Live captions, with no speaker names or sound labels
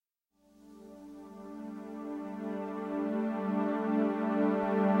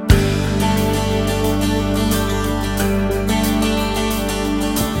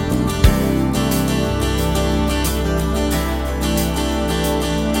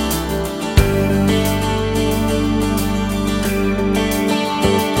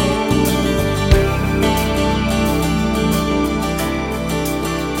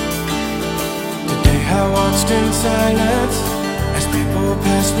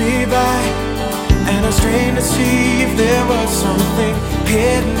was strained to see if there was something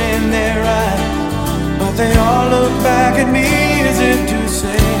hidden in their eyes, but they all look back at me as if to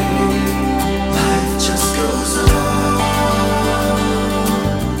say, life just goes on.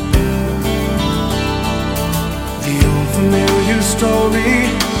 The old familiar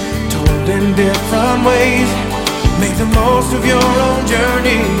story, told in different ways. Make the most of your own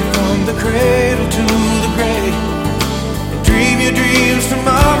journey, from the cradle to the grave. Dream your dreams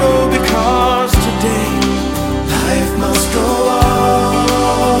tomorrow, because today life must go on.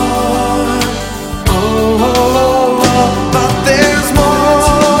 Oh, but there's more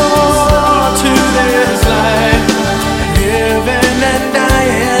to this life, living and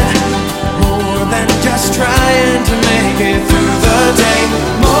dying, more than just trying to make it through the day.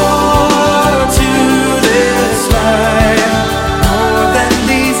 More to this life, more than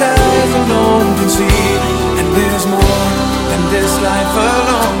these eyes alone can see, and there's more than this life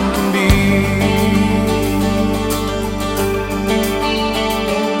alone can be.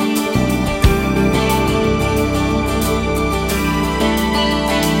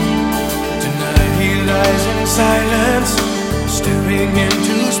 Tonight he lies in silence, staring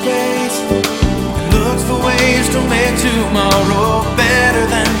into space, and looks for ways to make tomorrow better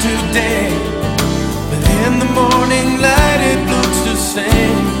than today. But in the morning light it looks the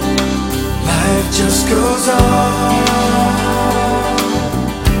same. Life just goes on.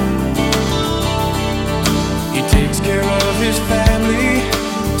 He takes care of his family,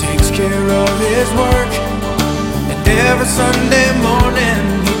 takes care of his work, and every Sunday morning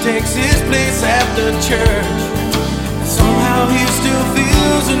he takes his place at the church. And somehow he still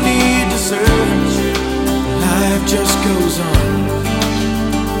feels a need to search. Life just goes on.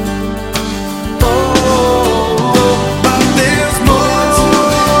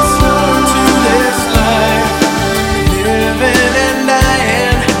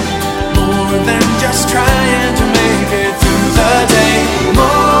 Trying to make it through the day.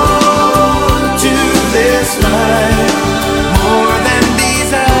 More to this life, more than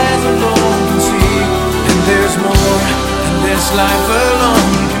these eyes alone can see, and there's more than this life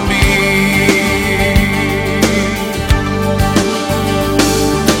alone can be.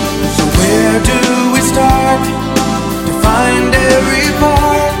 So where do we start to find every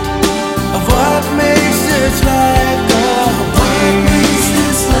part of what makes this life go?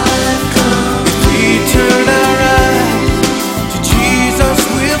 Turn our eyes to Jesus,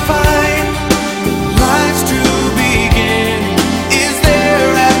 we'll find life's true beginning is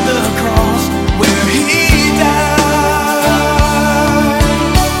there at the cross where He died.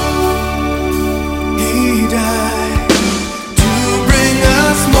 He died to bring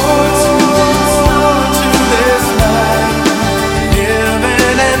us more to this life,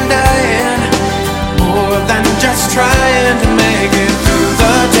 living and dying, more than just trying to make it through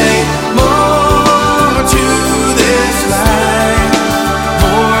the day.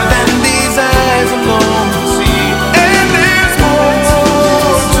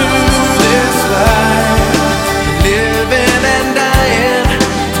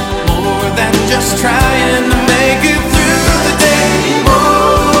 Trying to make it through the day.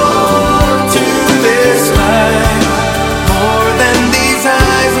 More to this life, more than these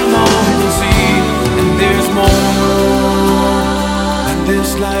eyes alone can see, and there's more than this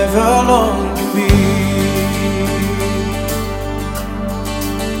life alone can be.